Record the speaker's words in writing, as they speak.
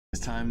As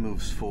time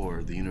moves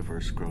forward, the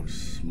universe grows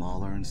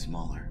smaller and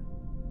smaller.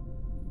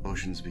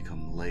 Oceans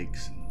become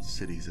lakes and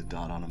cities a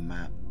dot on a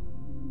map.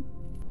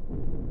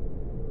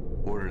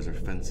 Borders are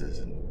fences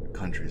and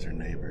countries are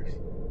neighbors.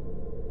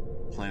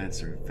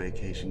 Planets are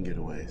vacation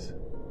getaways.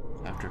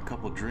 After a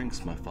couple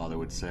drinks, my father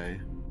would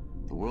say,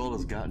 the world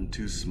has gotten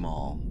too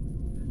small,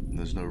 and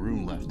there's no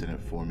room left in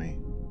it for me.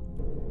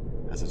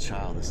 As a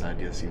child, this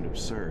idea seemed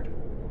absurd.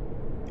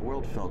 The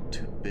world felt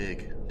too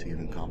big to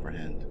even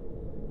comprehend,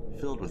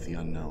 filled with the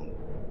unknown.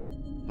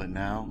 But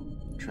now,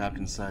 trapped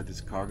inside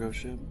this cargo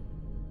ship,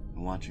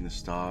 and watching the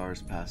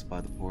stars pass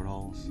by the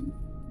portholes,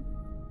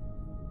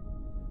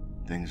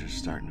 things are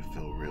starting to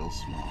feel real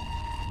small.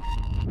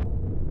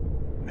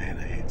 Man,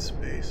 I hate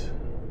space.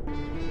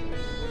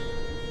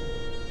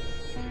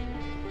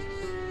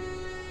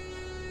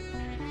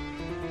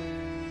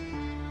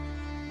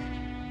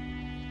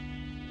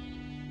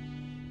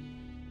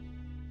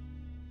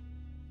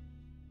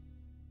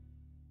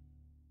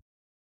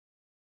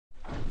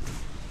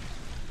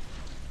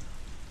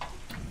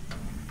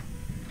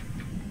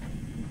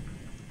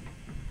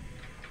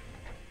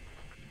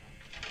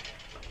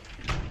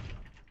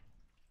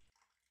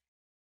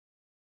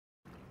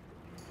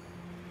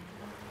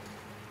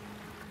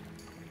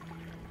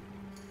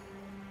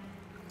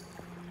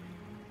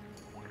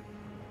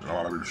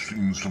 I've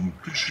seen some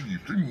fishy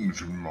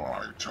things in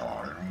my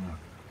time.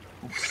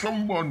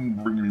 Someone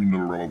bringing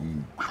their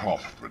own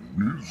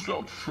coffin is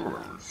the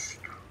first.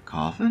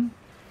 Coffin?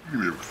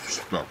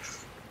 Yes, that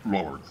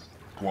large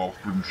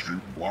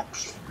coffin-shaped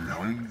box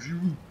behind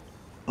you.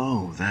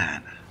 Oh,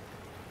 that.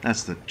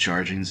 That's the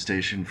charging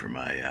station for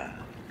my,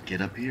 get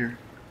up here.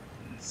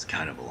 It's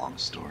kind of a long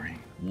story.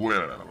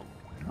 Well,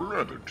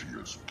 brevity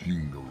is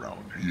king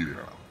around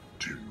here,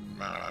 Tin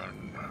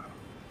Man.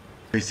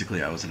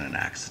 Basically, I was in an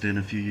accident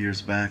a few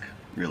years back.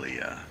 Really,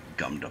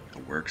 gummed up the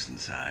works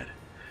inside.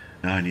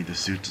 Now I need the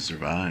suit to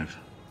survive.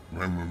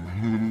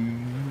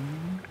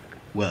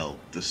 Well,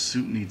 the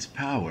suit needs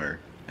power,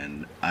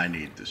 and I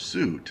need the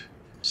suit.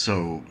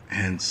 So,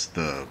 hence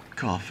the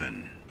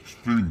coffin.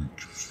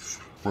 Thanks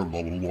for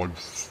the life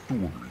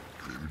story,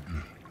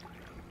 kid.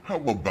 How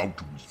about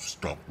we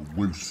stop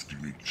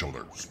wasting each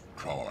other's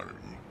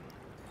time?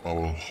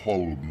 I'll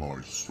haul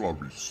my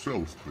sorry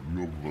self and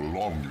your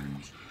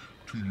belongings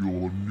to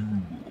your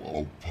new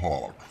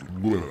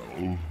apartment.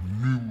 Well,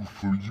 new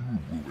for you,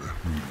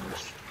 at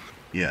least.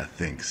 Yeah,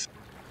 thanks.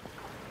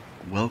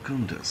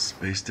 Welcome to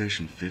Space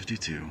Station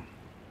 52.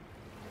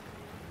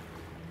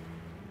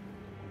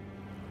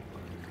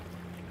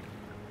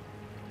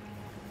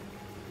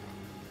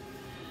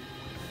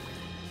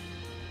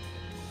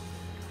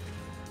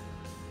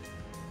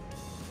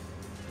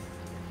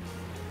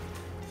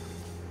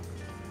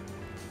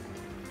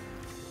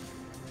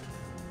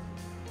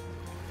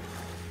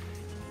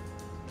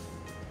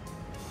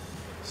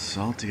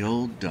 Salty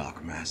old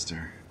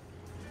Dockmaster.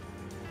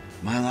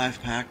 My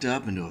life packed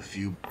up into a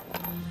few...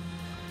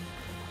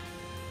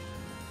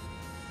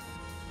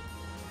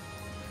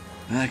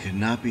 I could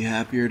not be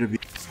happier to be...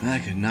 I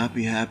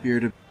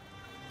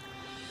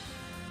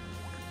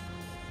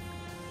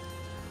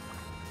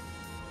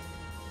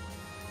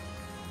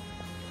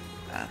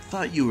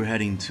thought you were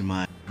heading to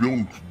my...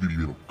 Don't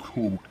be a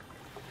coat.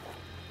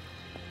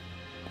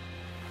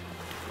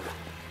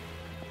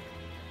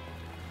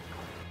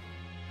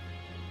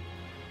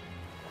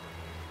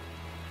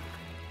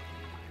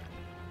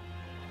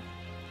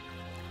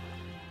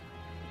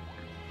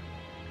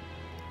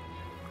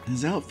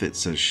 His outfit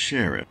says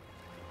sheriff.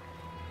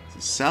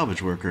 He's a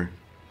salvage worker.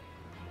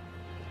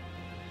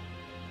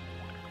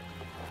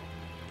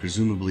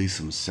 Presumably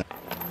some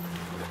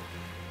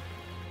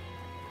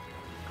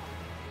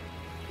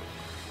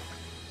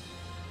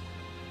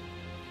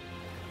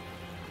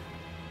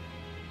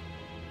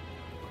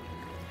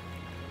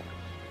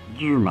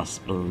You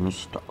must be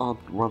Mr.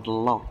 Edward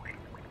Locke,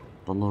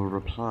 the new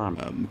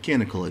repairman.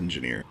 mechanical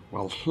engineer.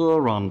 Well,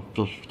 here on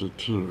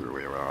 52,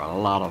 we wear a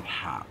lot of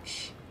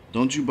hats.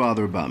 Don't you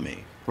bother about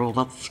me. Well,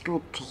 that's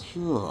good to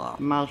hear.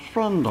 My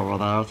friend over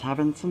there is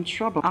having some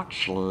trouble.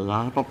 Actually,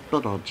 I have a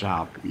bigger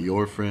job.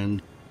 Your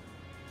friend?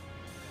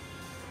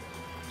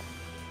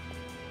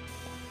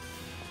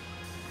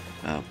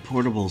 A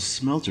portable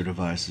smelter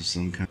device of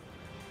some kind.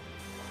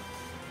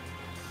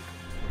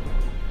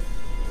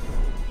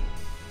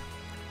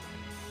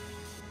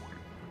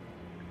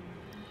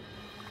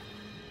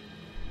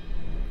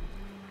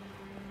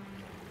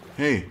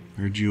 Hey,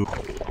 heard you...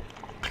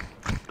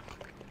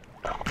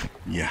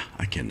 Yeah,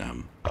 I can,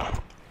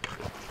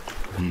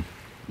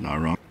 not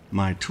wrong.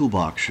 My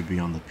toolbox should be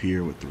on the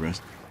pier with the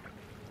rest.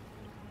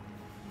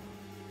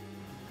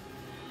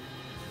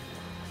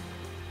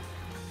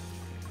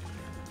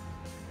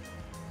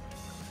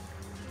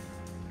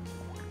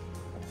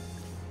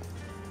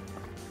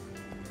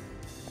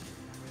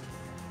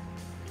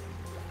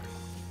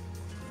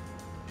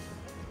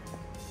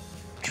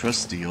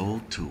 Trusty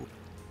old tool.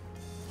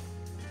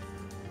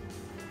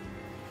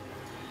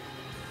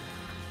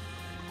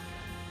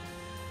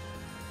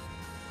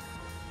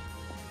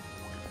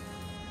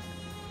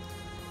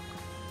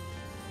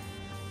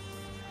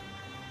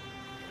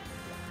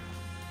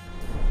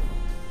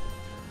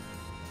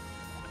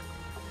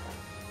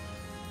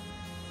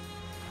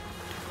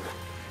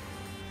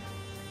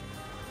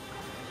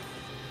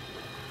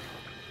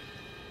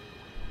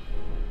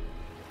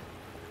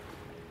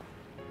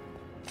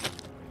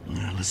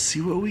 let's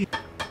see what we...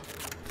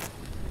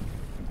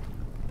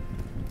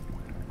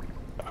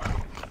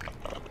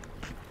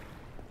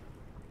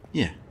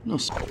 Yeah, no...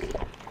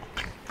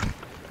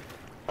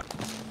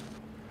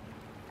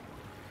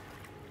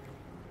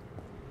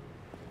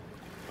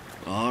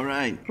 All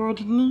right.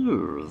 Good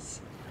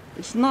news.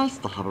 It's nice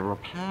to have a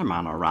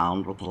repairman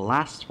around with the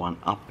last one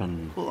up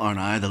and... Well, aren't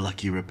I the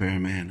lucky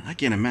repairman? I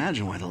can't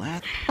imagine why the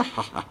last...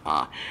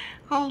 I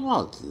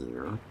like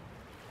you.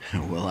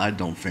 Well, I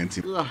don't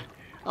fancy... Yeah,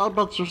 I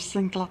bet you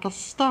sink like a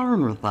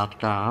stone with that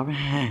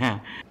guy.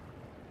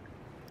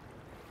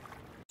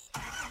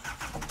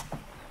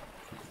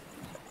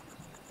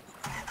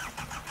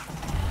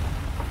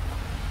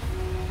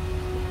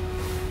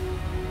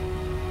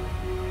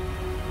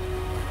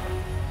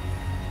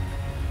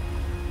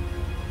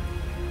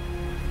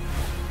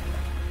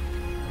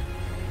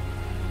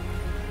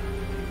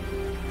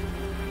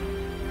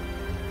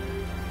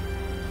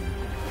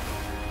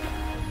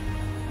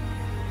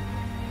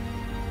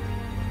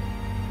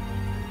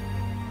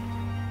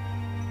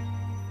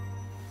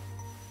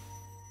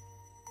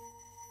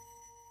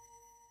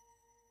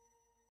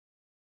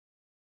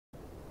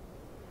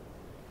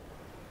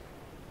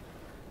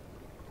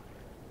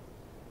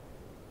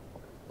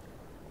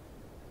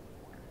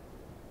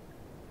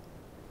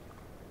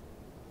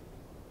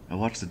 I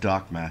watched the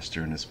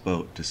dockmaster and his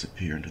boat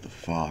disappear into the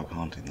fog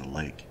haunting the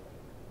lake.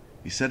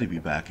 He said he'd be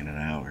back in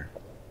an hour.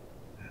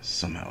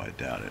 Somehow I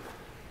doubt it.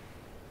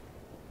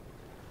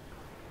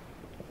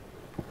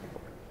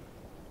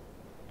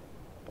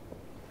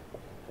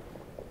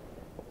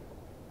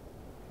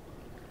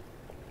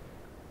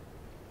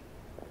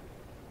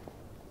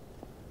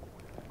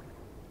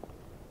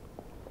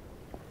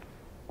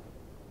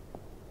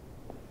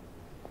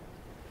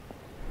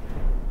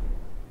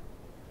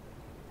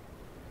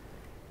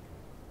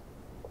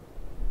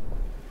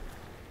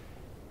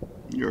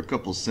 You're a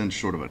couple cents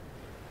short of it.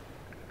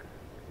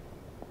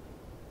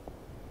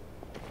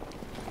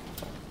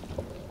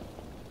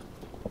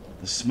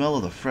 The smell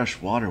of the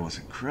fresh water was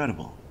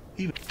incredible.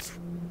 Even...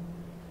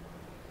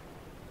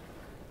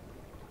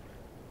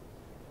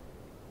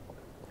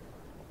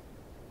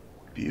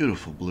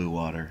 Beautiful blue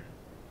water.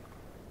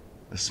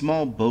 A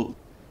small boat.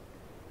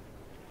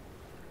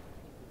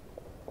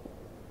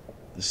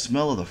 The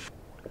smell of the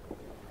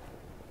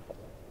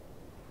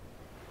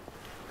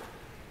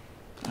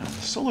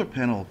solar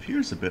panel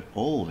appears a bit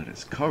old and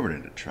is covered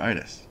in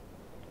detritus.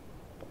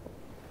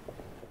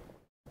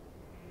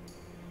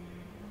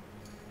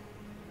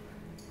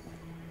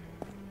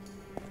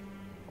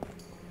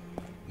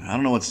 I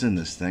don't know what's in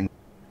this thing.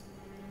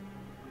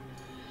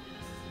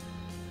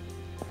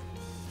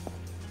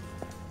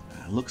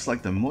 It looks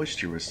like the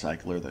moisture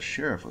recycler the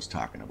sheriff was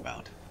talking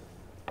about.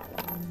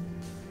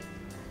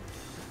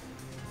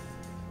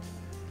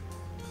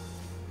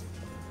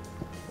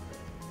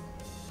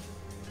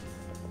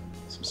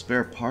 Some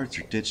spare parts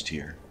are ditched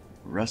here,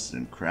 rusted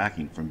and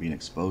cracking from being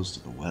exposed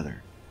to the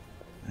weather.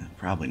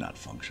 Probably not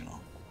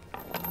functional.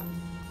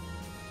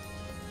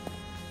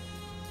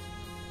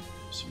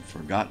 Some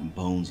forgotten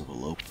bones of a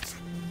locust.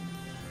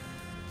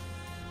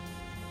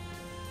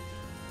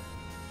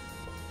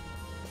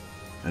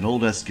 An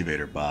old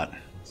excavator bot.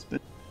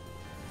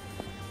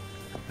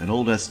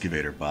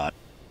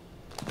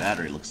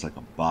 Battery looks like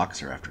a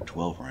boxer after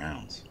 12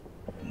 rounds.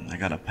 I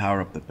gotta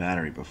power up the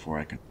battery before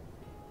I can...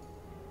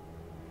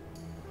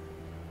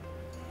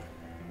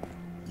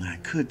 I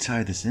could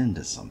tie this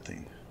into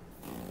something.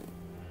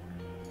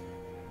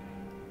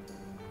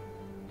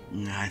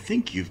 I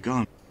think you've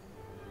gone...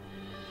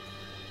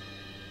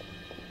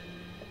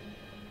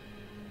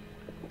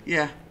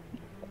 Yeah.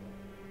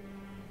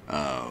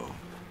 Oh.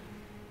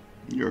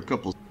 You're a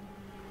couple...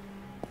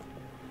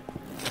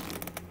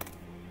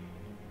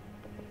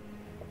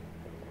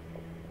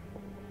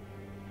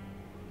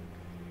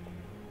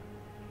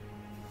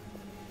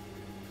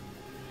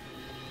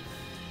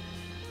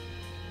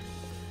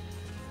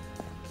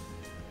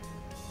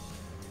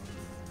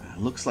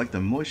 Looks like the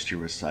moisture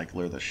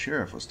recycler the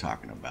sheriff was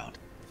talking about.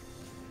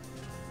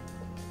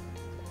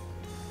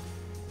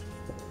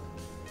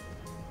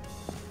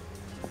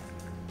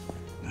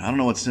 I don't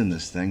know what's in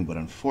this thing, but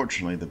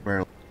unfortunately the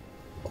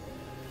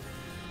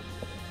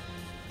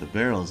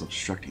barrel is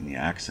obstructing the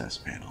access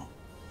panel.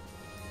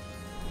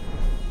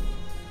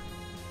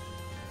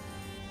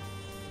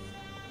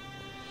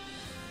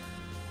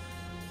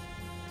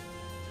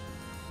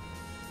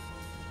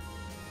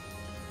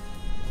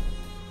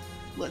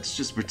 Let's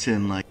just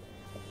pretend like...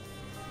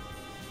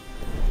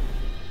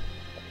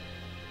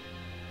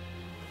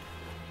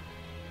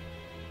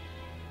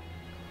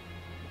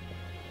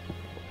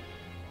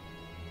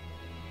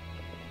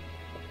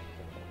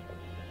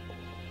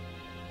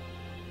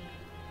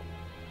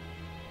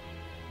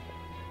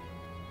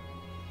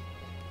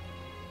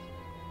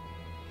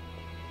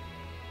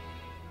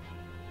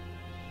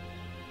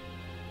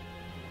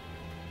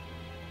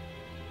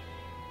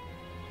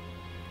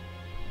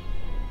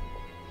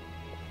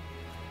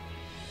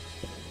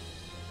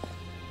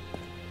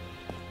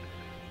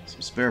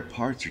 Some spare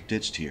parts are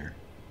ditched here.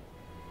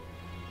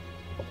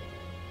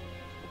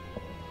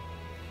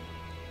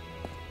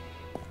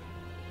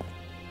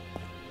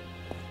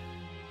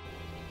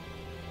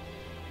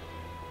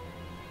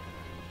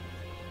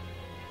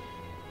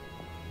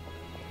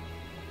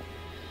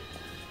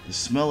 The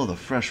smell of the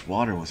fresh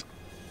water was...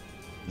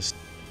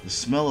 The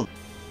smell of...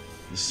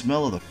 The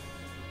smell of the...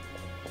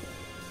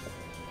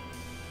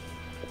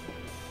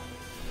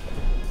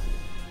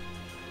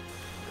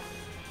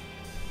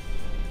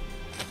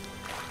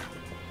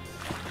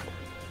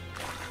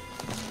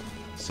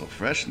 So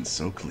fresh and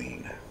so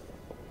clean.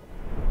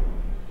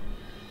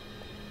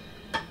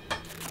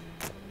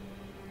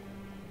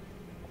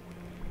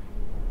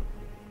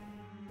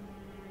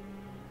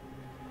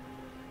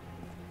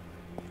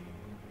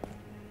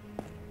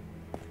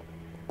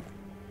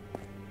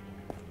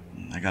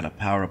 I gotta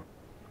power up.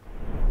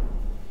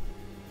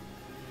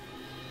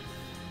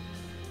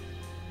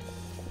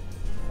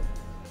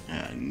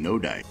 No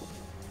die.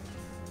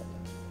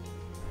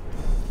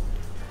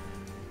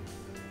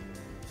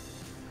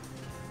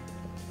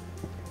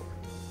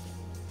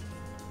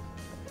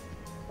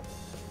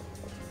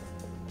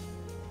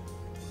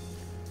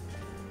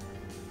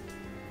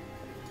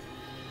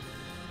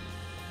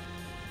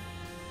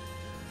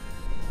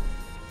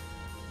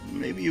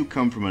 Maybe you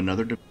come from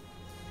another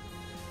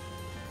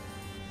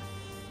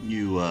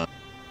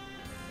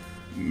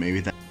maybe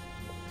that...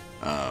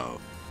 Oh.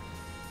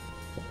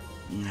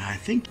 I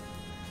think...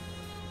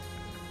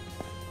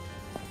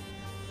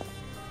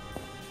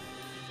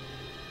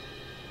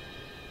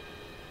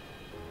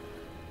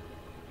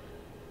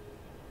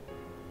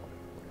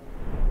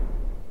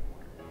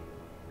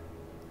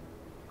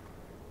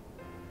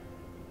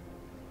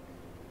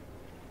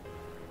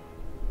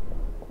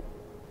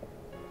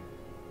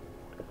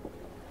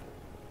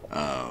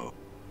 Oh.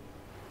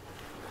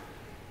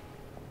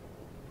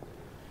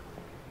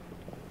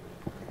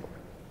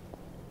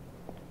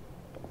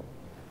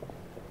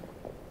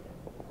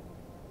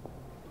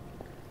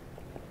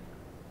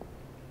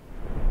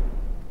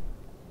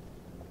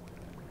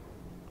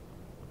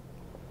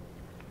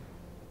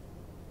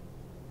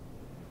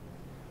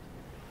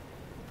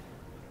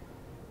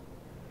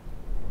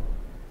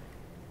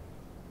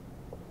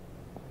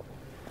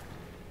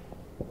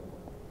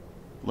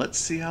 Let's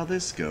see how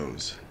this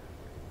goes.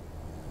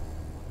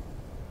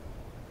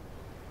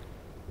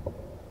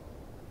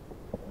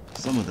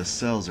 Some of the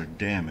cells are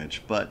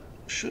damaged, but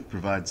should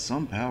provide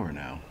some power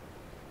now.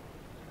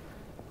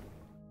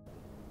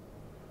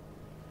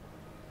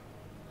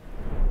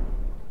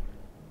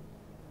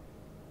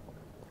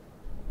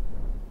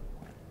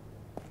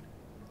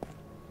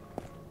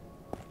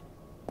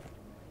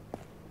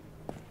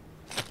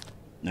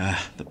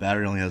 The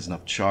battery only has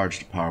enough charge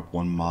to power up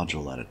one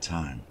module at a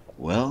time.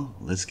 Well,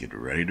 let's get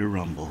ready to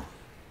rumble.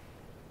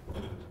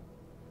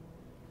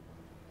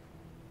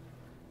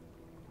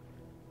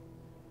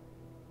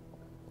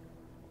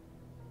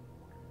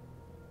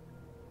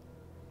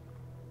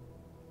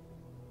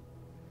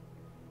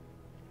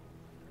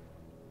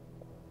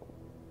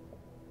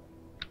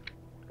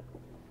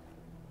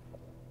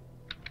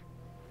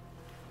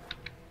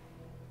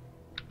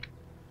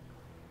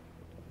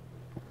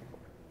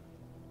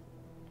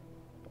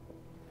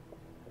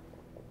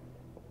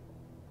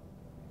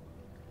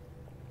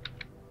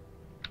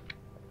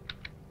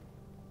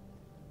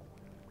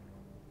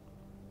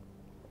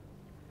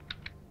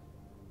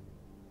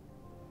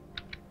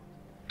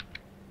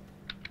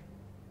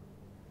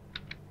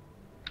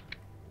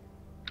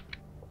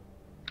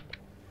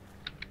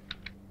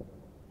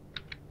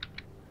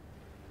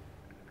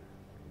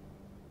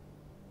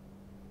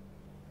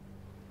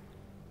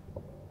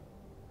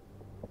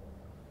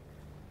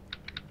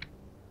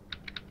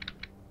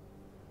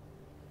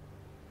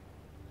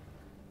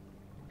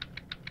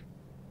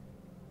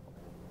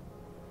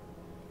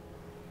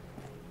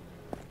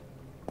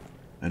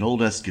 An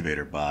old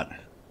excavator bot.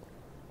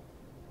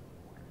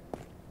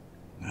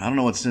 I don't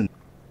know what's in.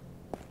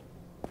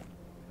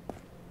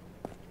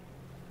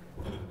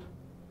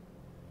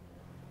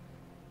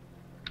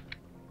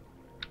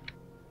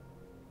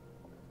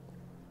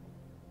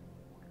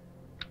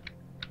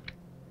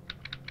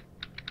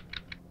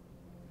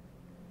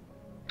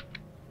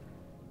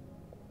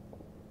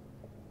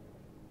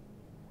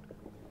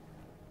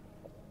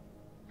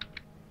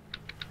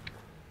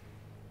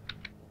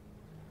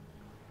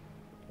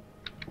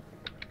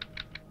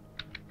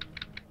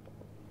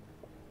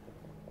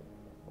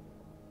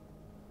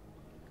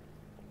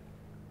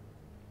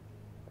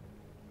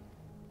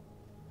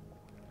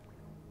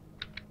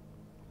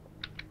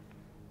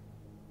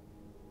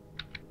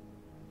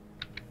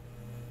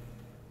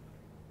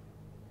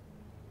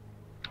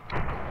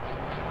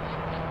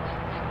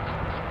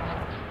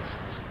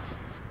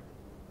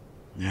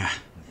 Yeah,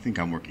 I think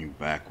I'm working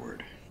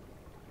backward.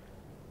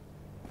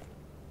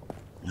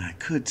 I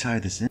could tie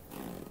this in.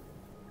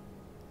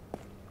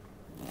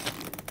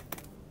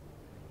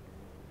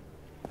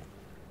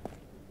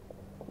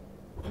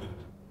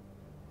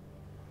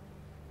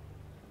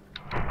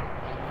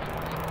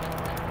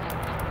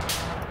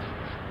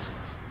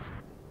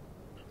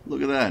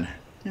 Look at that.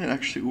 It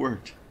actually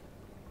worked.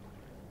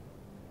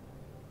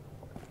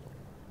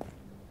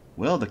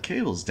 Well, the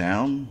cable's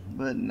down,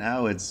 but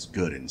now it's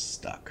good and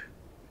stuck.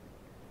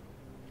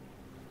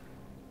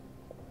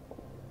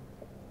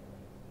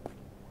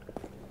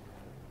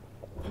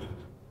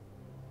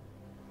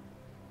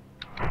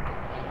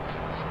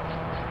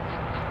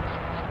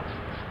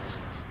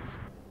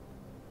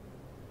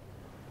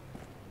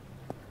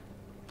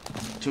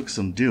 Took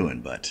some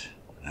doing, but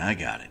I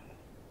got it.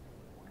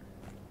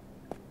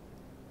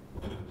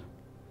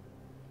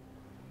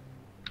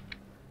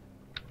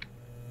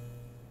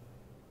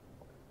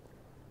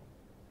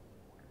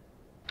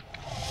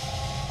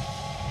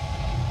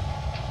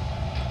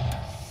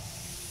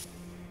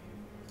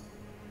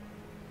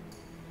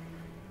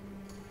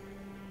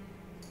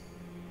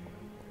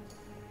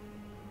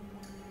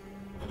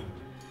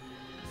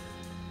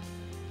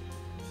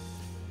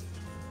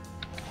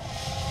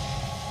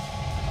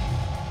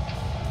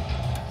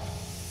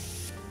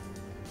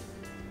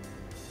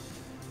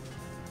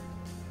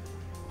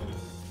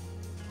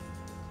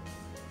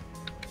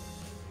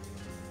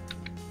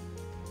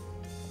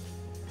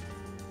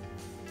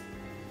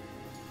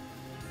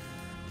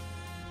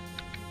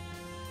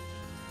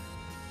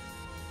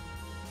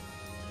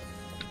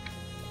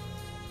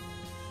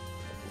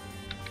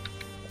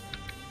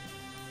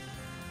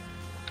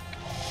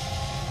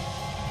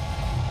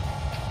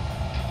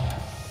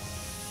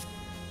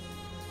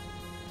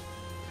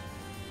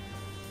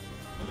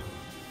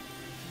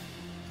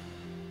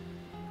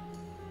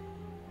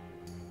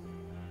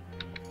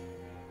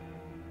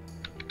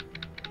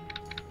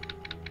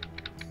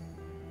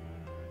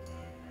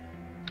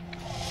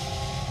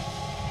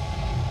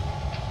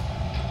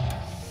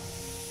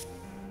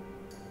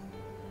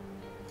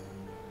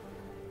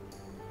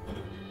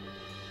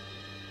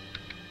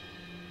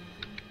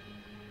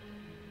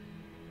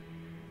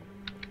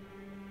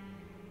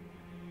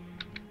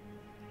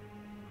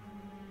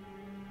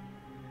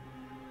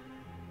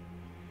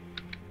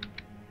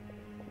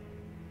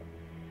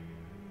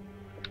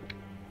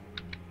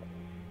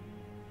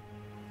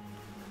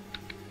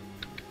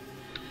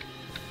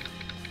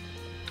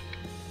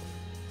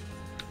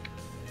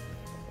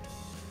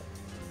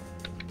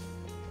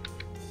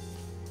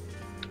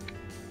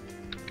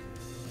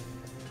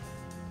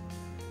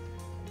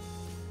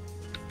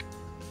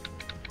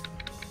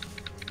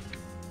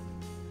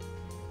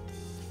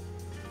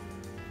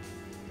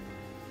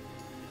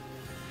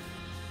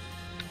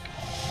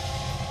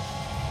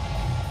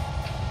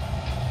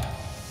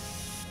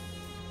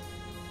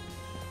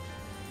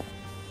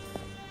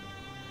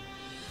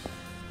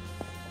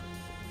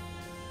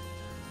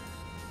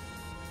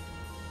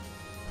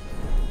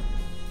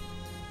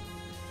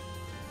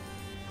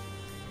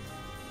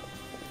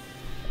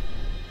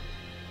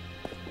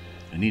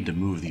 I need to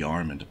move the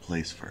arm into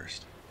place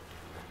first.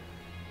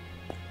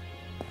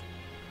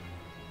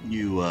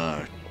 You,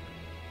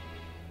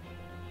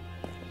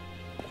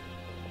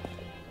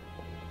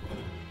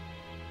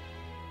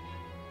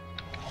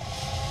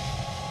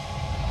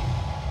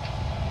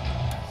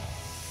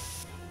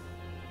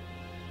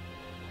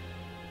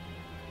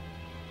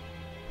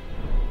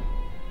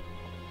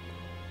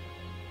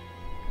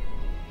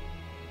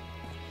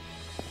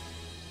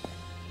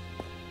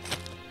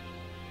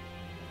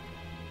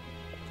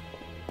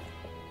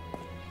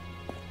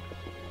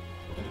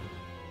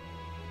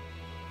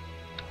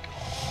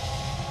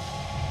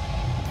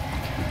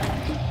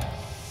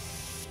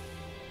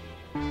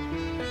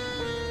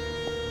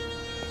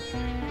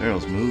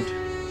 barrel's moved.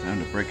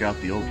 Time to break out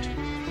the old.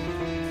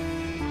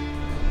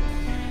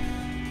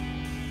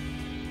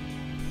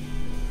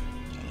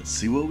 Let's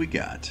see what we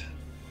got.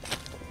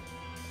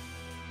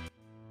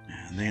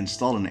 They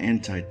installed an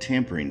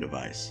anti-tampering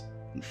device.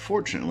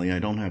 Unfortunately, I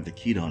don't have the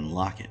key to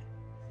unlock it.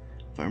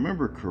 If I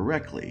remember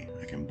correctly,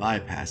 I can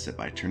bypass it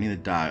by turning the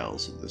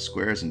dials so that the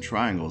squares and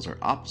triangles are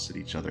opposite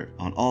each other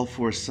on all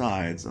four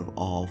sides of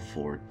all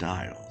four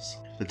dials.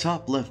 The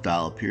top left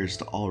dial appears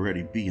to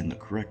already be in the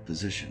correct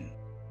position.